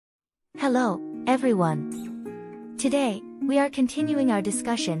Hello, everyone. Today, we are continuing our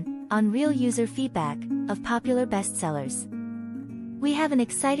discussion on real user feedback of popular bestsellers. We have an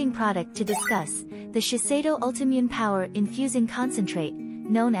exciting product to discuss, the Shiseido Ultimune Power Infusing Concentrate,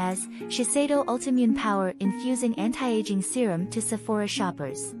 known as Shiseido Ultimune Power Infusing Anti-Aging Serum to Sephora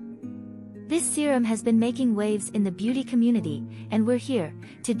shoppers. This serum has been making waves in the beauty community, and we're here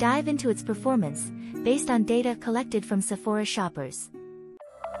to dive into its performance, based on data collected from Sephora shoppers.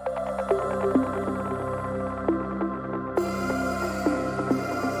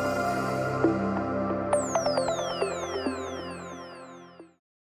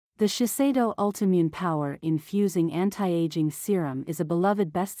 The Shiseido Ultimune Power Infusing Anti-Aging Serum is a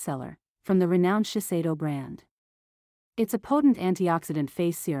beloved bestseller from the renowned Shiseido brand. It's a potent antioxidant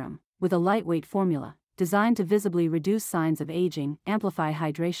face serum with a lightweight formula designed to visibly reduce signs of aging, amplify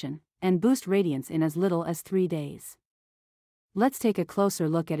hydration, and boost radiance in as little as 3 days. Let's take a closer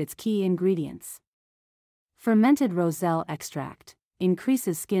look at its key ingredients. Fermented roselle extract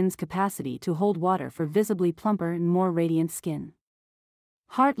increases skin's capacity to hold water for visibly plumper and more radiant skin.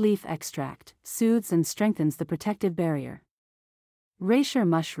 Heart leaf extract soothes and strengthens the protective barrier. Reishi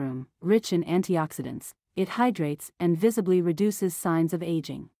mushroom, rich in antioxidants, it hydrates and visibly reduces signs of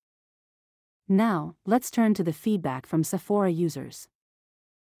aging. Now, let's turn to the feedback from Sephora users.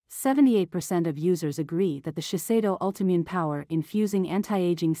 78% of users agree that the Shiseido Ultimune Power Infusing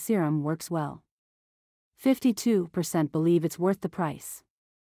Anti-Aging Serum works well. 52% believe it's worth the price.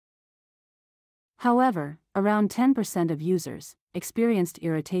 However, around 10% of users experienced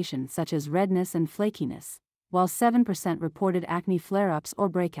irritation such as redness and flakiness, while 7% reported acne flare-ups or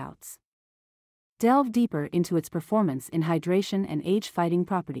breakouts. Delve deeper into its performance in hydration and age-fighting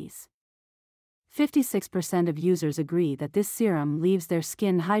properties. 56% of users agree that this serum leaves their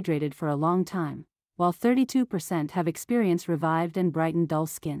skin hydrated for a long time, while 32% have experienced revived and brightened dull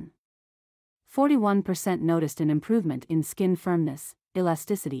skin. 41% noticed an improvement in skin firmness,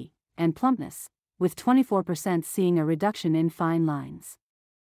 elasticity, and plumpness, with 24% seeing a reduction in fine lines.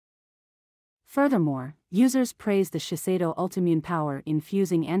 Furthermore, users praised the Shiseido Ultimune Power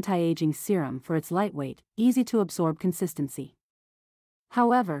Infusing Anti-Aging Serum for its lightweight, easy-to-absorb consistency.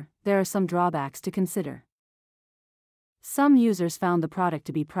 However, there are some drawbacks to consider. Some users found the product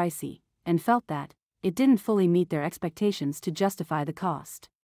to be pricey, and felt that it didn't fully meet their expectations to justify the cost.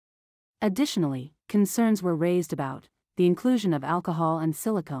 Additionally, concerns were raised about the inclusion of alcohol and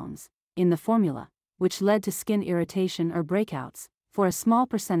silicones in the formula, which led to skin irritation or breakouts for a small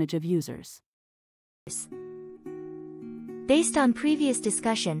percentage of users. Based on previous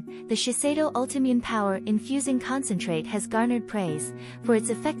discussion, the Shiseido Ultimune Power Infusing Concentrate has garnered praise for its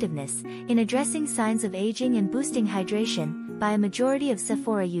effectiveness in addressing signs of aging and boosting hydration by a majority of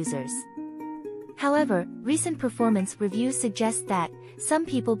Sephora users. However, recent performance reviews suggest that some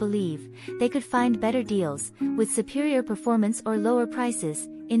people believe they could find better deals with superior performance or lower prices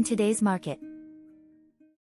in today's market.